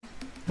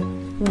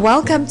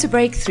Welcome to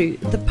Breakthrough,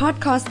 the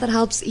podcast that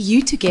helps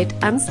you to get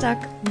unstuck,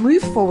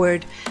 move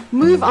forward,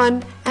 move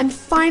on, and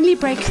finally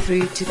break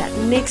through to that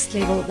next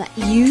level that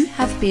you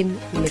have been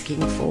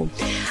looking for.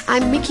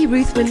 I'm Mickey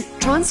Ruthman,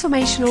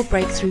 transformational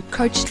breakthrough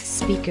coach,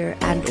 speaker,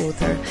 and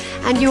author,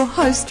 and your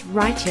host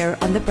right here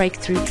on the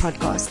Breakthrough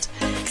podcast.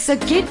 So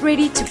get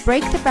ready to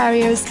break the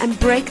barriers and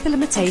break the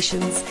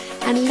limitations,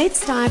 and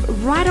let's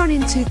dive right on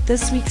into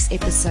this week's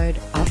episode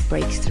of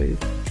Breakthrough.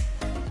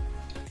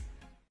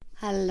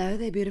 Hello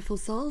there, beautiful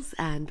souls,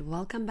 and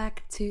welcome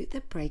back to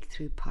the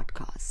Breakthrough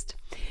podcast.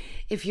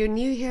 If you're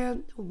new here,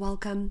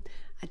 welcome.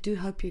 I do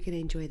hope you're going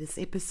to enjoy this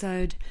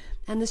episode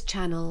and this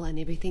channel and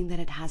everything that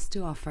it has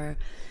to offer.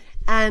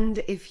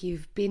 And if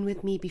you've been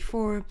with me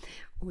before,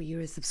 or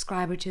you're a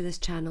subscriber to this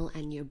channel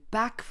and you're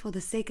back for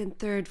the second,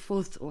 third,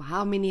 fourth, or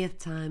how manyth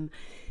time,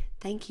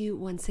 thank you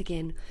once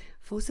again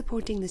for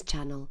supporting this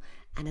channel.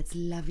 And it's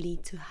lovely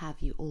to have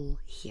you all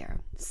here.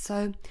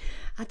 So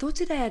I thought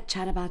today I'd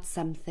chat about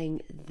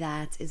something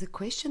that is a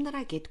question that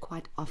I get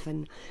quite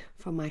often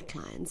from my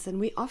clients. And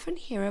we often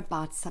hear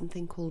about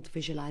something called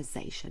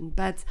visualization,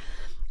 but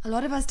a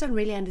lot of us don't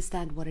really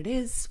understand what it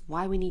is,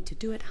 why we need to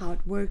do it, how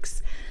it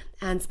works,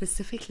 and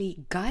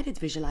specifically guided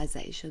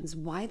visualizations,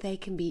 why they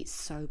can be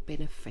so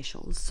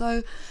beneficial.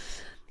 So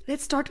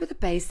let's start with the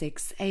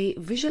basics. A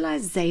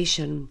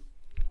visualization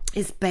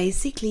is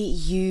basically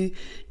you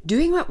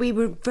doing what we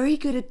were very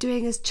good at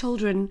doing as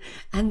children,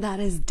 and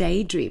that is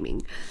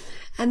daydreaming.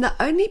 And the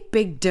only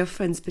big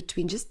difference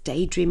between just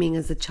daydreaming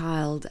as a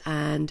child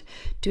and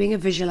doing a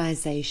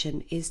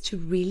visualization is to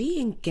really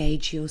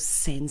engage your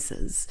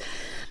senses.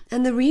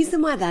 And the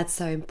reason why that's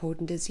so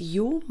important is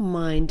your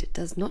mind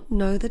does not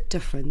know the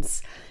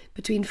difference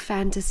between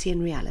fantasy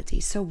and reality.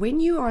 So when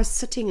you are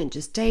sitting and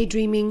just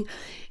daydreaming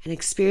and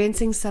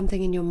experiencing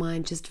something in your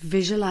mind, just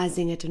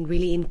visualizing it and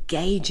really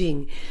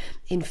engaging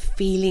in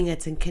feeling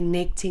it and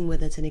connecting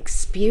with it and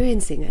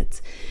experiencing it,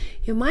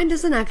 your mind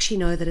doesn't actually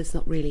know that it's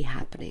not really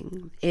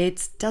happening.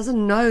 It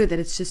doesn't know that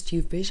it's just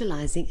you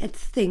visualizing. It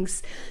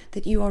thinks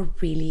that you are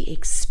really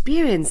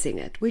experiencing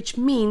it, which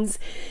means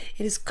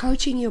it is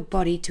coaching your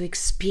body to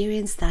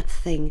experience that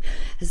thing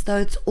as though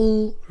it's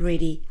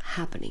already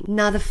happening.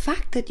 Now, the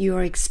fact that you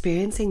are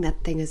experiencing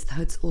that thing as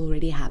though it's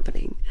already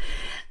happening,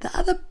 the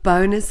other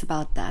bonus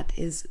about that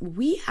is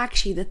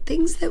the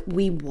things that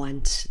we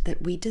want,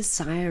 that we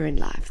desire in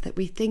life, that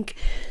we think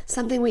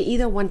something we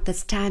either want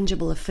that's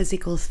tangible, a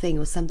physical thing,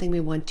 or something we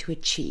want to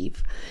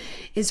achieve,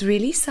 is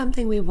really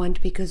something we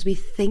want because we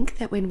think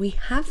that when we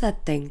have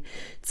that thing,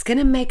 it's going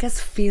to make us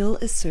feel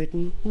a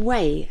certain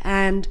way.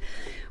 And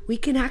we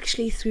can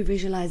actually, through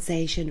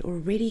visualization,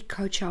 already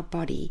coach our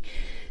body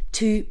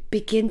to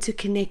begin to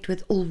connect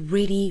with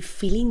already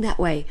feeling that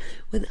way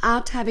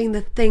without having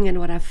the thing. And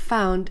what I've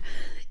found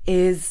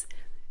is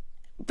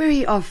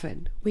very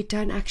often we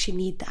don't actually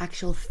need the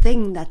actual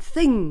thing, that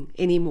thing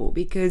anymore,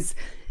 because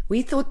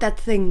we thought that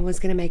thing was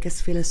going to make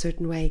us feel a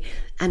certain way,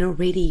 and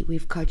already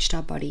we've coached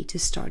our body to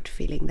start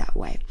feeling that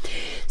way.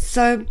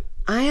 So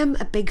I am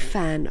a big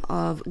fan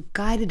of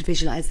guided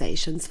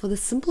visualizations for the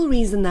simple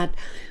reason that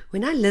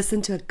when I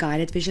listen to a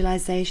guided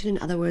visualization,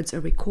 in other words, a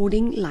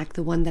recording like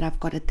the one that I've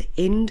got at the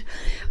end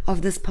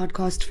of this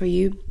podcast for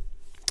you,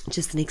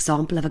 just an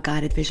example of a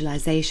guided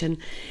visualization,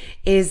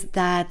 is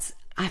that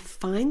I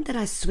find that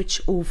I switch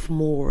off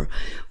more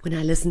when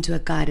I listen to a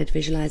guided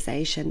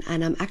visualization,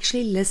 and I'm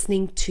actually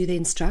listening to the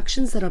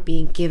instructions that are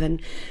being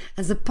given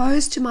as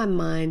opposed to my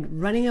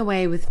mind running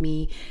away with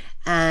me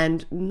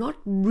and not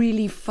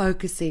really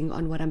focusing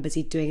on what I'm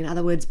busy doing. In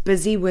other words,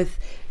 busy with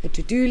a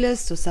to-do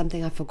list or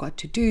something I forgot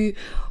to do,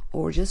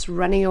 or just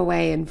running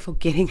away and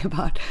forgetting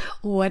about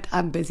what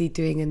I'm busy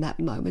doing in that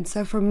moment.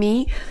 So for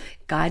me,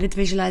 guided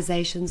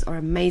visualizations are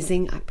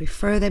amazing. I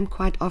prefer them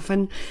quite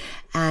often.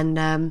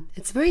 And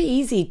it's very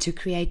easy to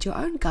create your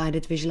own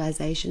guided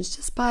visualizations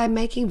just by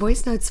making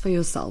voice notes for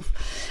yourself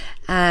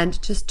and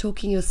just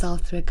talking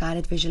yourself through a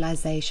guided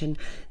visualization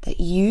that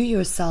you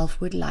yourself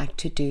would like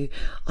to do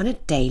on a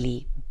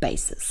daily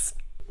basis.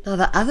 Now,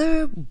 the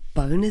other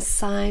bonus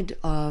side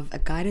of a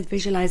guided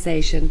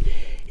visualization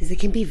is it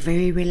can be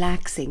very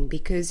relaxing,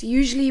 because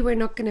usually we're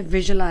not going to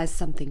visualize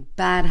something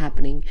bad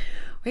happening.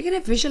 We're going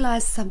to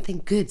visualize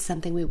something good,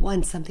 something we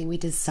want, something we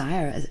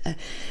desire,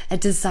 a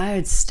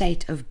desired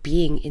state of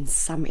being in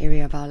some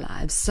area of our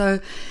lives. So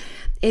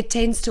it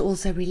tends to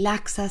also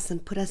relax us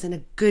and put us in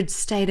a good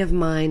state of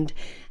mind,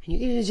 and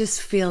you're going to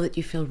just feel that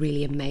you feel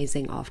really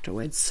amazing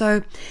afterwards.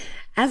 So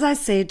as I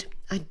said,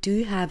 I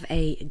do have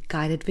a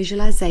guided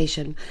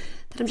visualization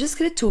that I'm just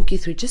going to talk you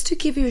through, just to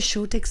give you a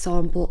short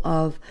example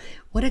of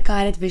what a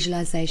guided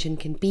visualization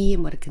can be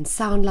and what it can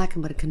sound like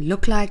and what it can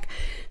look like,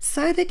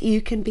 so that you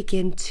can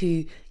begin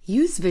to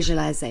use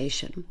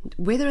visualization,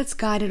 whether it's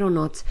guided or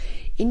not,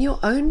 in your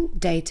own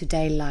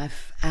day-to-day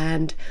life,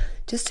 and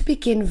just to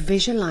begin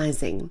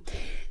visualizing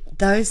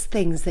those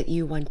things that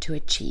you want to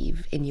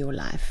achieve in your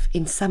life,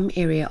 in some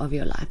area of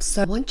your life.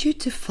 So I want you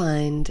to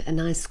find a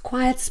nice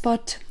quiet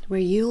spot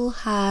where you'll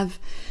have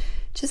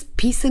just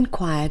peace and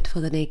quiet for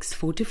the next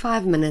 4 to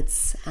 5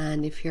 minutes.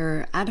 And if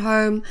you're at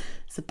home,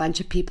 there's a bunch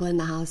of people in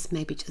the house,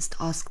 maybe just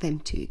ask them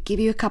to give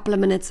you a couple of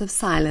minutes of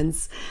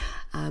silence,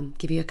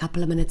 give you a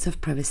couple of minutes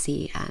of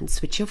privacy, and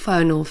switch your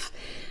phone off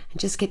and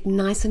just get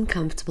nice and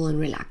comfortable and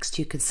relaxed.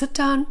 You can sit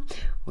down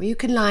or you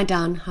can lie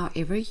down,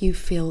 however you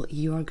feel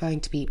you are going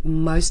to be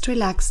most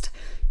relaxed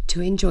to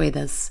enjoy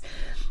this.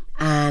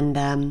 And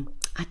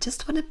I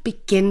just want to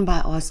begin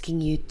by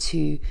asking you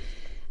to,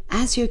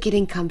 as you're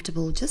getting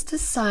comfortable, just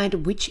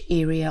decide which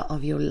area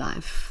of your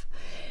life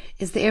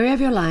is the area of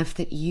your life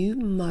that you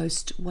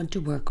most want to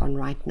work on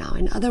right now.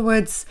 In other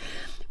words,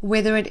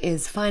 whether it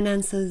is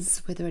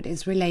finances, whether it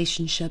is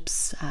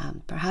relationships,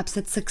 perhaps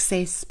it's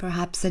success,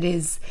 perhaps it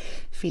is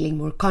feeling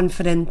more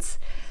confident,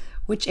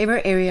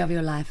 whichever area of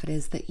your life it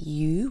is that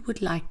you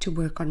would like to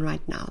work on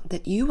right now,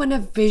 that you want to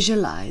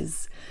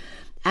visualize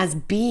as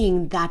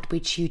being that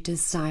which you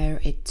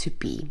desire it to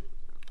be.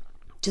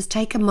 Just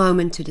take a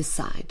moment to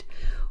decide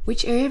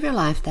which area of your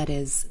life that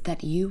is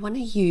that you want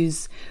to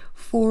use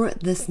for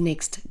this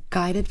next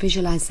guided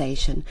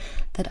visualization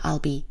that I'll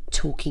be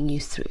talking you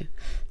through.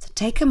 So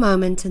take a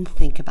moment and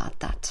think about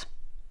that.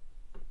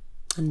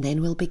 And then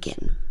we'll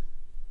begin.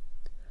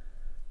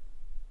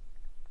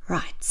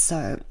 Right,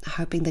 so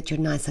hoping that you're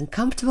nice and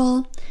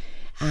comfortable.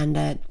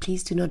 And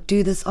please do not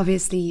do this,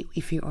 obviously,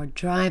 if you are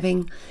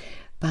driving.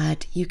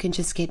 But you can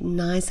just get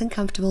nice and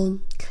comfortable,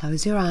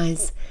 close your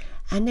eyes,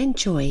 and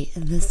enjoy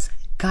this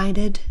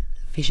guided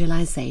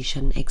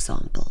visualization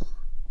example.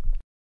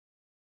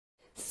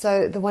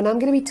 So the one I'm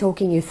going to be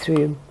talking you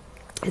through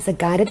is a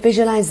guided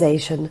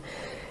visualization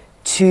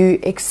to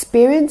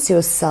experience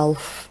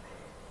yourself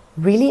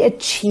really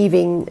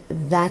achieving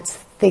that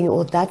thing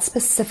or that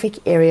specific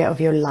area of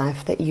your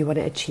life that you want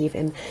to achieve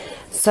in.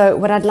 So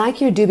what I'd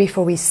like you to do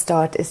before we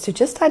start is to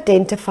just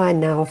identify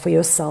now for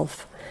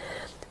yourself,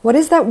 what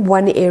is that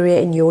one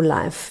area in your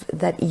life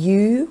that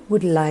you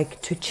would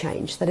like to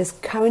change, that is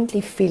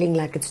currently feeling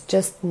like it's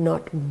just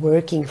not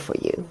working for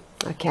you?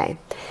 Okay,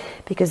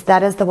 because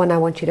that is the one I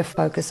want you to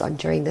focus on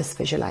during this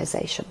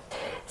visualization.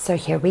 So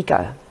here we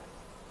go.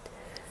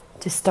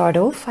 To start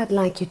off, I'd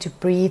like you to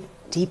breathe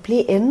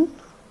deeply in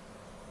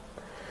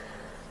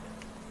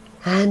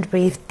and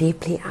breathe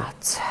deeply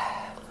out.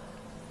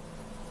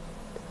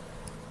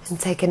 And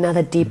take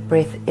another deep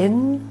breath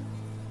in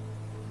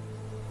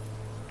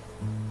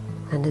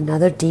and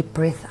another deep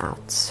breath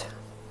out.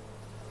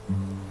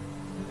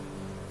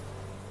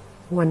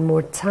 One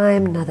more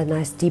time, another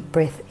nice deep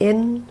breath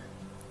in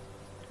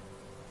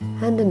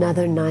and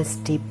another nice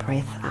deep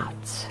breath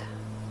out.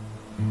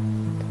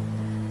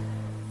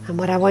 And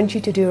what I want you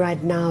to do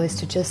right now is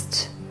to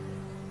just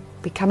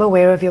become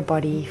aware of your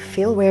body.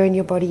 Feel where in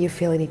your body you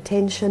feel any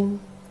tension,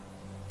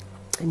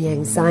 any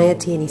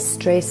anxiety, any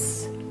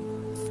stress.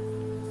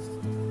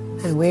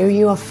 And where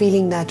you are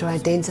feeling that or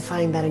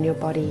identifying that in your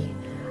body,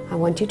 I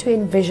want you to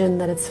envision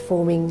that it's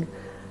forming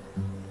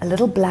a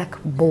little black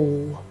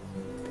ball,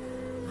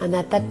 and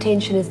that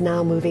tension is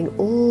now moving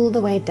all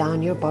the way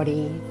down your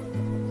body,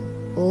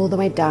 all the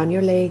way down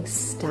your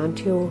legs, down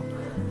to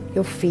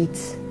your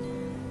feet,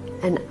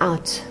 and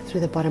out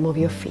through the bottom of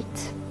your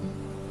feet.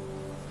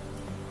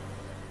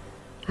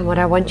 And what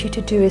I want you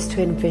to do is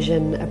to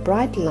envision a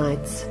bright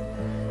light,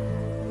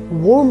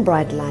 warm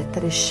bright light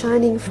that is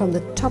shining from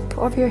the top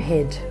of your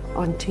head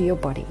onto your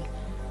body.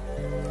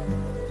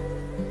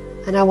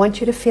 And I want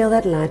you to feel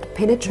that light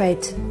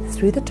penetrate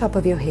through the top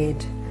of your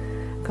head,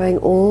 going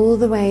all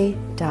the way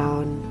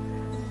down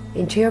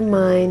into your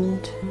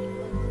mind,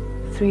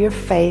 through your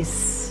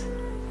face.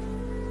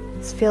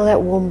 Just feel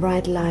that warm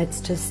bright light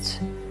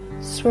just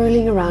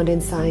swirling around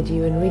inside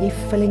you and really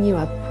filling you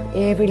up,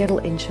 every little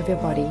inch of your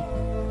body,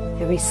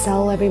 every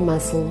cell, every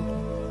muscle.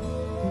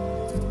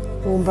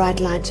 Warm bright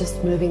light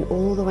just moving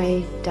all the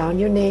way down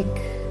your neck,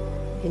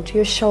 into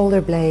your shoulder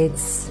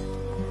blades,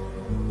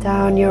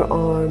 down your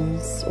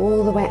arms,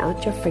 all the way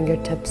out your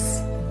fingertips,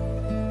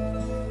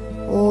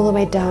 all the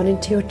way down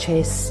into your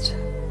chest,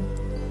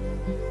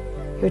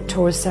 your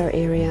torso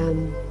area,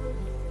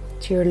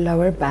 to your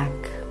lower back,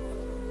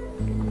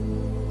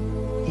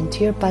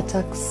 into your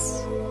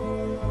buttocks,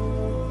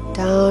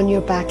 down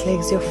your back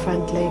legs, your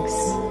front legs,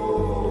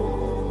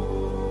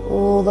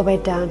 all the way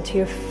down to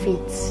your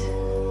feet,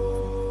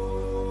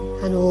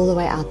 and all the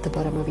way out the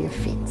bottom of your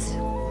feet.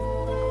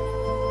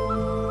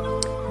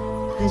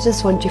 I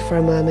just want you for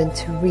a moment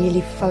to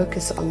really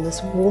focus on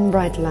this warm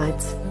bright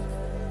light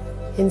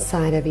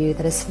inside of you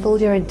that has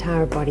filled your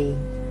entire body,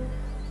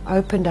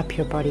 opened up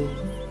your body,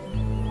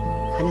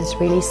 and is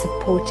really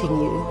supporting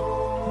you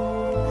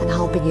and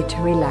helping you to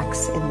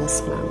relax in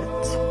this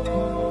moment.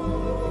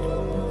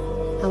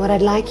 And what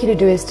I'd like you to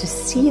do is to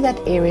see that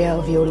area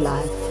of your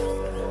life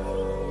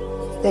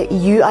that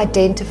you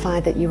identify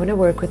that you want to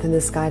work with in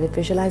this guided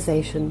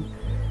visualization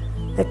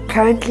that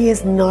currently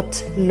is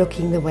not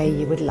looking the way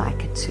you would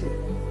like it to.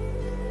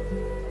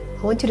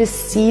 I want you to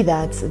see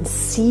that and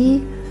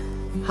see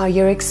how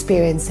you're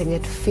experiencing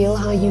it. Feel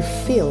how you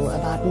feel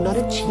about not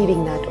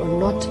achieving that or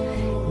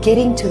not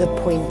getting to the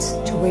point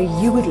to where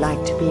you would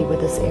like to be with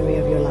this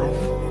area of your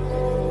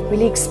life.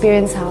 Really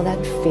experience how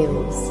that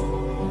feels.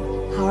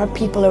 How are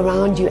people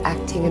around you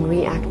acting and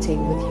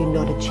reacting with you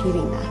not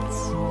achieving that?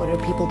 What are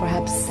people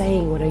perhaps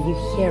saying? What are you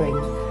hearing?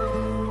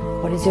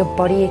 What is your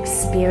body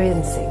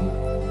experiencing?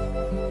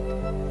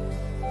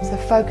 So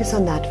focus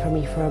on that for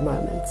me for a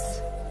moment.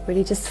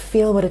 Really just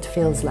feel what it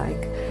feels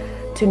like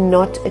to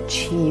not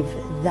achieve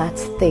that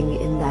thing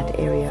in that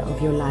area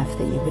of your life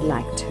that you would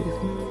like to.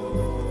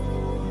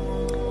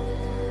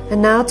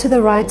 And now to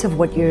the right of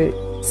what you're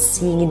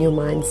seeing in your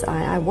mind's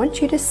eye, I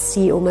want you to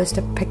see almost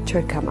a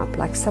picture come up,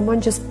 like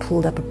someone just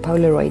pulled up a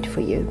Polaroid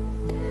for you.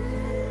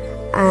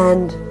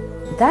 And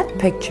that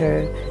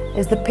picture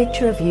is the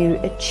picture of you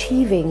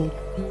achieving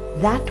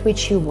that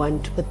which you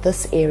want with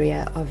this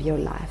area of your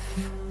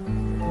life.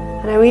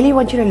 And I really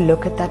want you to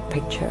look at that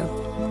picture.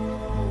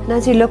 And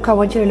as you look, I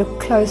want you to look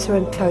closer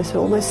and closer,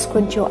 almost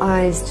squint your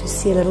eyes to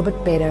see a little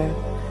bit better.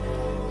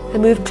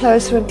 And move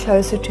closer and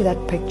closer to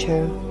that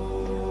picture,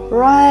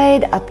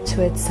 right up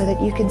to it, so that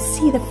you can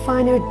see the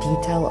finer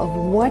detail of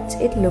what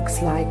it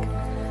looks like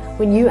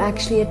when you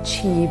actually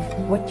achieve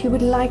what you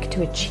would like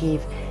to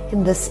achieve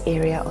in this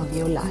area of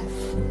your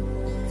life.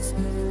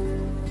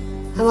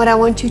 And what I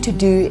want you to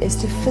do is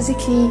to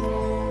physically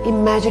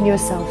imagine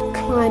yourself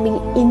climbing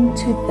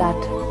into that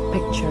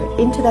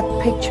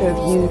picture of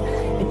you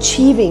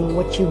achieving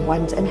what you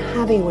want and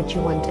having what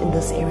you want in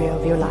this area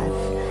of your life.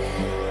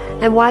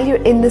 And while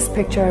you're in this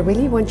picture, I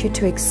really want you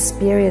to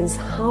experience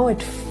how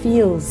it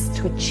feels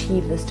to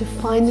achieve this, to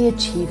finally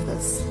achieve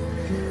this.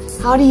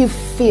 How do you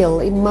feel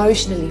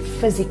emotionally,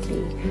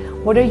 physically?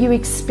 What are you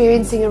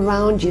experiencing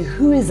around you?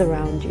 Who is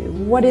around you?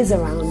 What is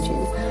around you?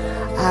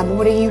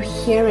 What are you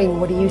hearing?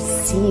 What are you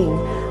seeing?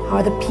 How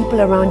are the people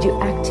around you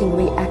acting,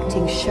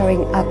 reacting,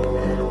 showing up?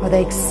 Are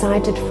they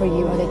excited for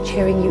you? Are they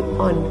cheering you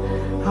on?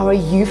 How are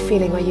you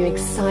feeling? Are you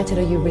excited?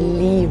 Are you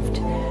relieved?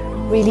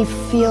 Really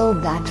feel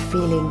that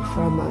feeling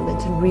for a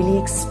moment and really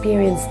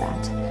experience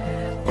that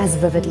as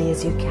vividly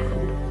as you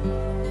can.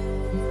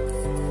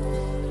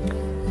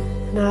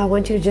 Now I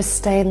want you to just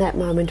stay in that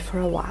moment for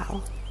a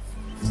while.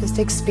 Just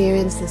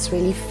experience this,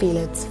 really feel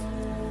it.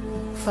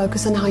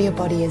 Focus on how your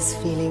body is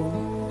feeling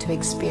to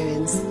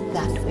experience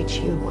that which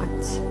you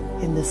want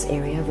in this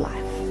area of life.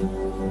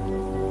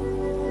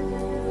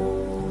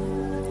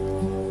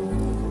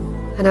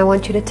 And I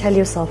want you to tell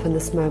yourself in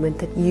this moment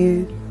that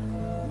you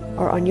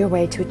are on your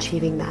way to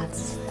achieving that,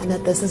 and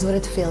that this is what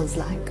it feels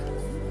like,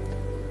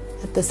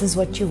 that this is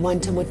what you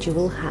want and what you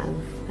will have,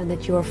 and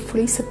that you are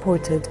fully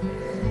supported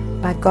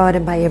by God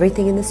and by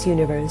everything in this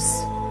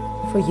universe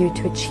for you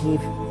to achieve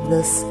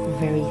this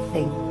very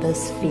thing,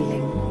 this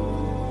feeling.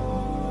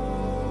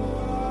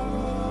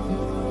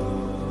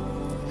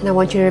 And I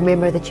want you to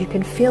remember that you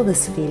can feel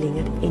this feeling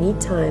at any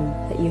time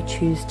that you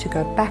choose to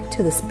go back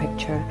to this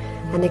picture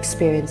and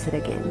experience it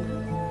again.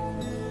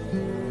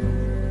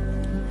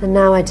 And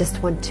now I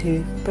just want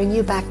to bring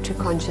you back to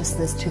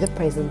consciousness, to the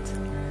present.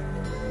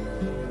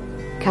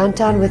 Count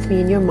down with me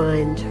in your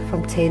mind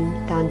from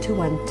 10 down to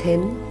 1.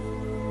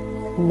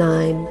 10,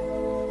 9,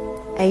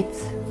 8,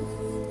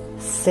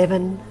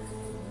 7,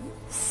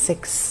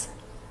 6,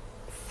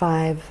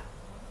 5,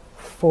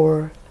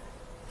 4,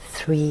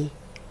 3,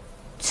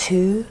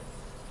 2,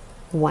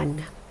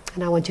 1.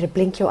 And I want you to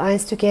blink your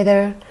eyes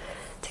together.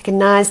 Take a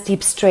nice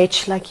deep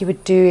stretch like you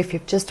would do if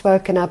you've just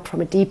woken up from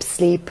a deep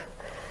sleep.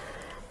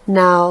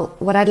 Now,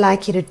 what I'd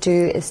like you to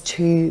do is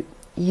to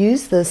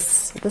use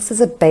this is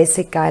a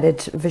basic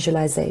guided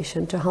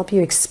visualization to help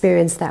you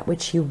experience that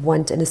which you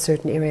want in a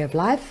certain area of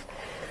life.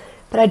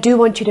 But I do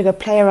want you to go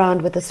play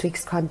around with this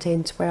week's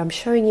content where I'm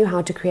showing you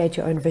how to create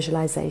your own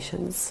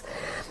visualizations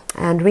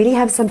and really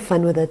have some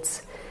fun with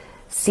it.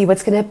 See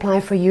what's going to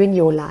apply for you in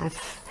your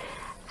life.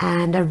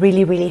 And I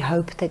really, really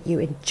hope that you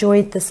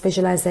enjoyed this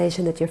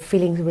visualization, that you're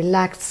feeling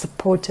relaxed,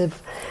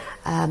 supportive,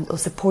 or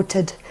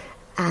supported,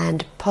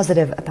 and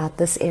positive about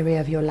this area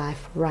of your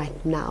life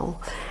right now.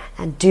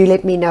 And do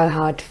let me know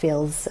how it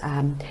feels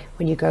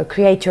when you go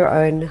create your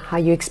own, how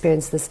you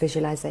experience this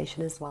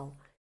visualization as well.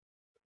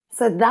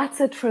 So that's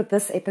it for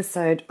this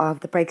episode of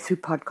the Breakthrough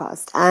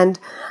Podcast. And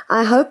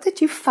I hope that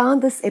you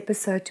found this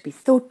episode to be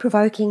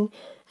thought-provoking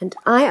and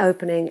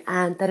eye-opening,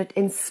 and that it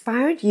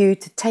inspired you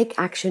to take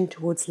action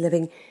towards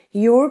living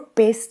your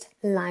best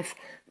life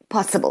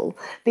possible,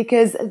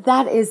 because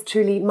that is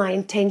truly my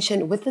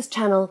intention with this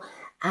channel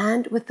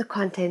and with the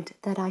content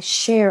that I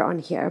share on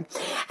here.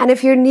 And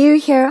if you're new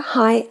here,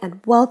 hi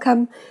and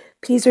welcome.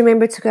 Please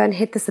remember to go and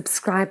hit the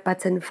subscribe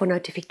button for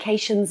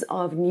notifications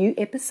of new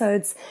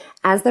episodes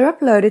as they're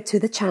uploaded to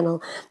the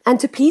channel. And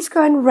to please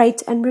go and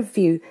rate and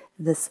review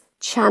this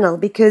channel,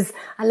 because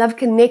I love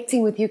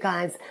connecting with you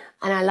guys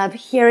and I love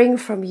hearing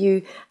from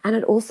you, and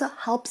it also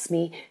helps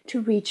me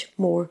to reach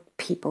more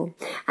people.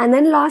 And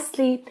then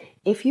lastly,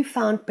 if you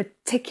found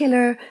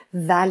particular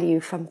value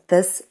from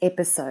this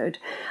episode,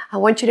 I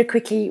want you to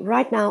quickly,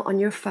 right now on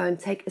your phone,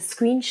 take a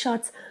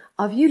screenshot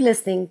of you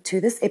listening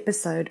to this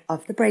episode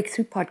of the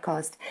Breakthrough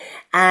Podcast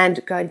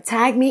and go and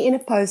tag me in a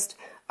post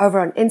over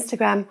on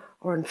Instagram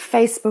or on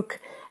Facebook,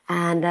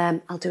 and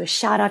I'll do a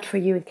shout out for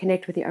you and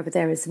connect with you over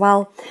there as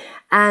well.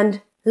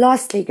 And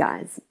lastly,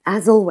 guys,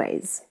 as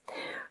always,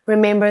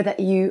 remember that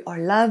you are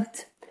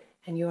loved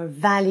and you are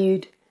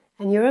valued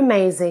and you're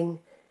amazing,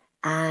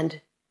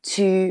 and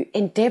to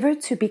endeavor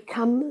to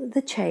become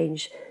the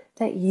change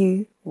that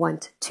you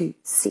want to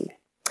see.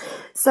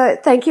 So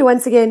thank you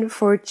once again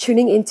for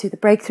tuning into the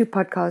Breakthrough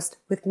Podcast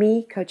with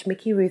me, Coach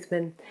Mickey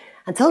Ruthman.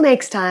 Until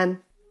next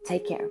time,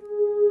 take care.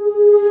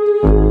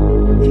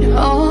 In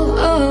all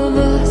of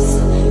us,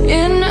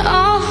 in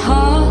our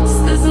hearts,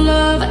 there's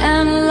love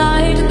and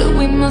light that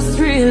we must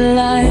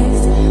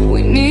realize.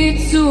 We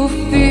need to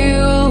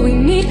feel, we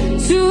need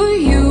to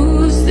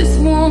use this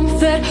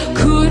warmth that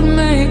could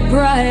make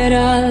bright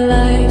our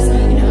lives.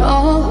 In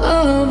all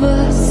of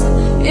us,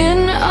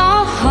 in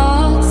our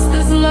hearts,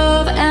 there's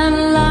love and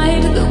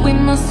light that we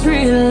must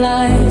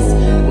realize.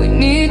 We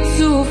need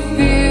to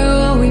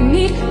feel, we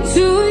need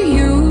to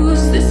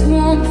use this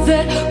warmth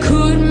that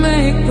could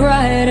make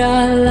bright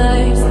our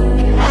lives.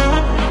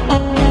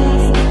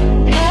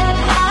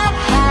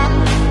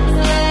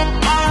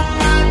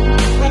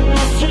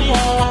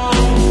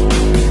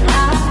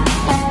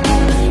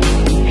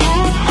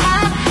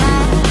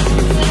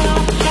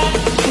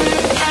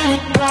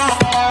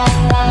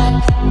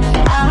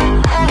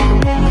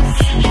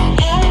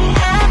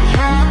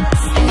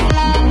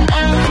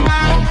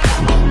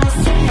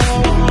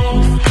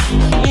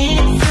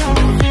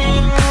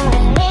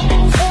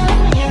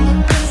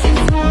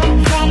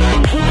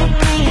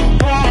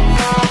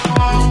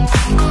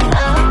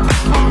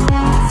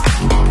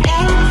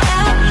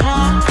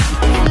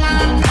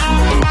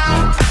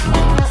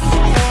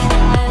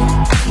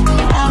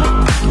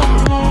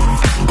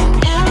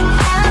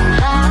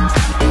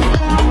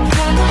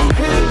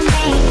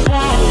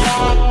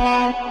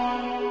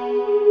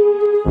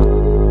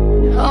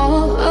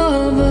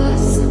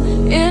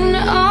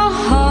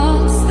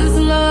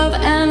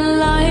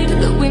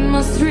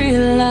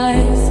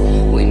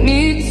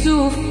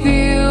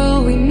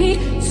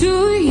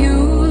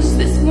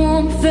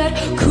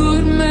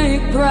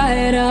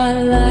 Bright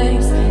our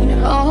lives.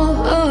 In all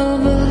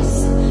of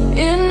us,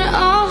 in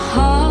our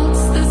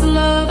hearts, there's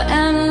love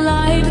and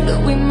light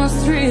that we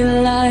must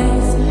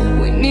realize.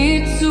 We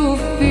need to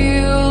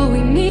feel,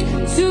 we need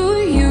to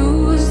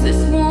use this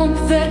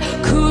warmth that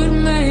could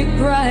make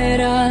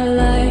bright our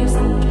lives.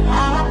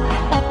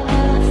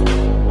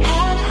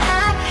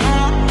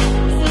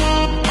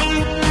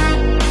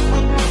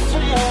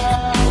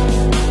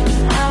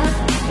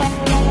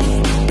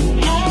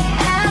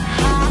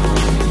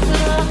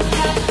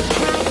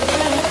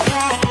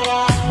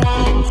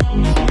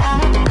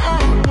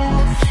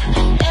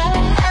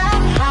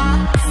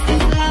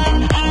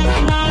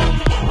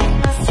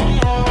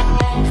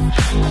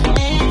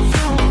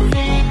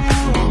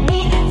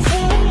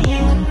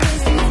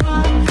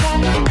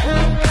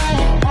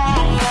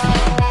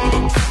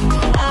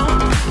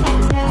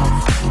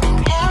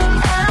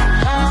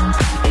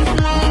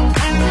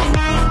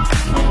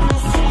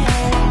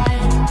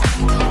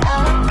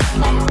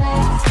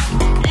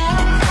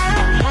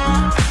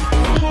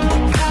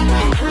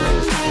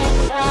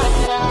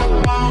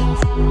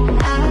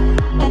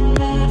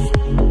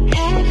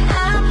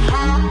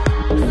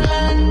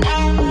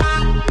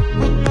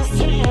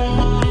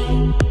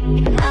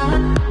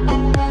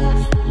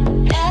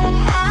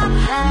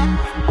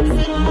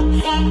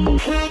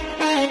 Could